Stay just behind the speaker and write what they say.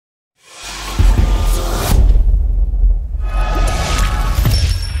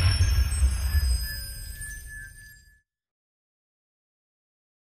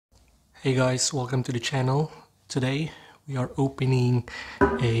Hey guys, welcome to the channel. Today we are opening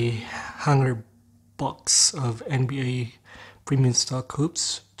a hanger box of NBA Premium Stock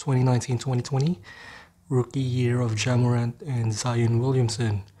Hoops 2019-2020 Rookie Year of Ja Morant and Zion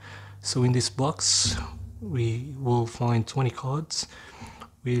Williamson. So in this box we will find 20 cards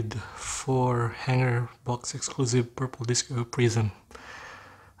with 4 hanger box exclusive purple disco prism.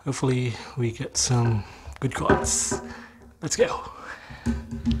 Hopefully we get some good cards. Let's go!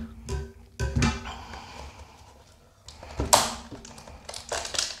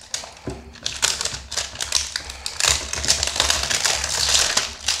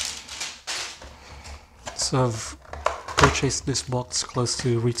 So I've purchased this box close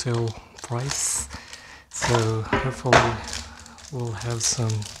to retail price, so hopefully we'll have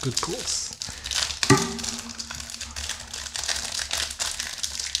some good pulls.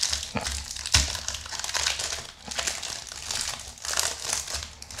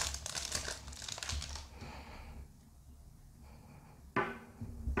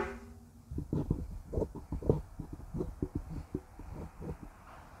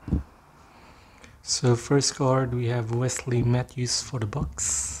 So first card we have Wesley Matthews for the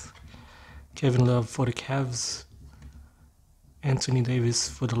Bucks, Kevin Love for the Cavs, Anthony Davis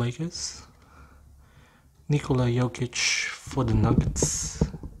for the Lakers, Nikola Jokic for the Nuggets,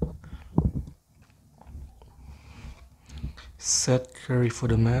 Seth Curry for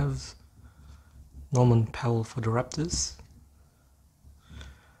the Mavs, Norman Powell for the Raptors,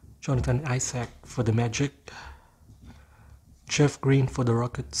 Jonathan Isaac for the Magic, Jeff Green for the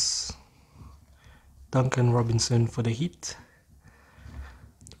Rockets, Duncan Robinson for the Heat,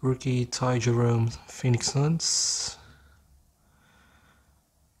 rookie Ty Jerome Phoenix Suns,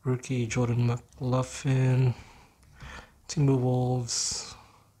 rookie Jordan McLaughlin Timberwolves.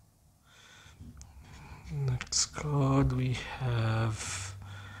 Next card we have,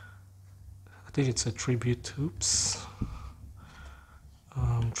 I think it's a Tribute Hoops.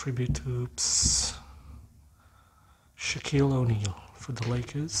 Tribute Hoops Shaquille O'Neal for the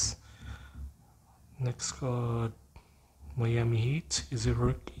Lakers. Next card, Miami Heat. Is it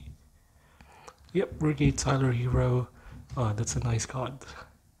rookie? Yep, rookie Tyler Hero. Oh, that's a nice card.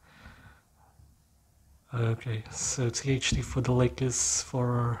 Okay, so THT for the Lakers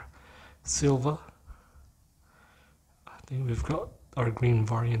for Silva. I think we've got our green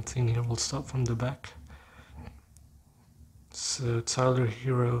variant in here. We'll start from the back. So Tyler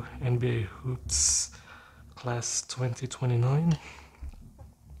Hero NBA Hoops Class 2029.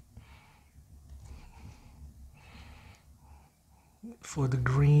 For the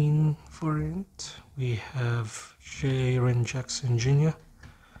green variant, we have Jaren Jackson Jr.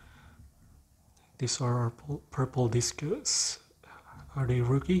 These are our purple discos. Are they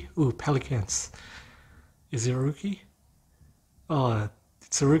rookie? Ooh, Pelicans. Is it a rookie? Oh,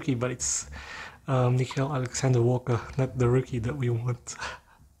 it's a rookie, but it's Nickeil Alexander-Walker, not the rookie that we want.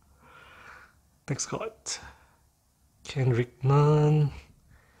 Next card, Kendrick Nunn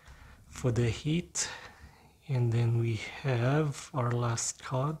for the Heat. And then we have our last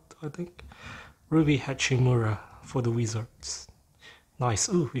card, I think, Rui Hachimura for the Wizards. Nice.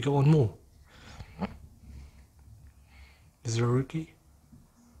 Ooh, we got one more. Is there a rookie?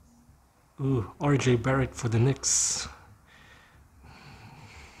 Ooh, RJ Barrett for the Knicks.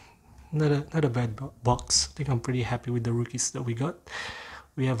 Not a bad box. I think I'm pretty happy with the rookies that we got.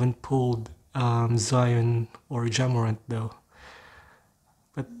 We haven't pulled Zion or Ja Morant though.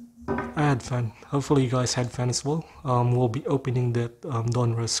 But I had fun. Hopefully you guys had fun as well. We'll be opening that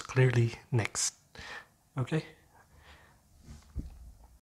Donruss clearly next. Okay?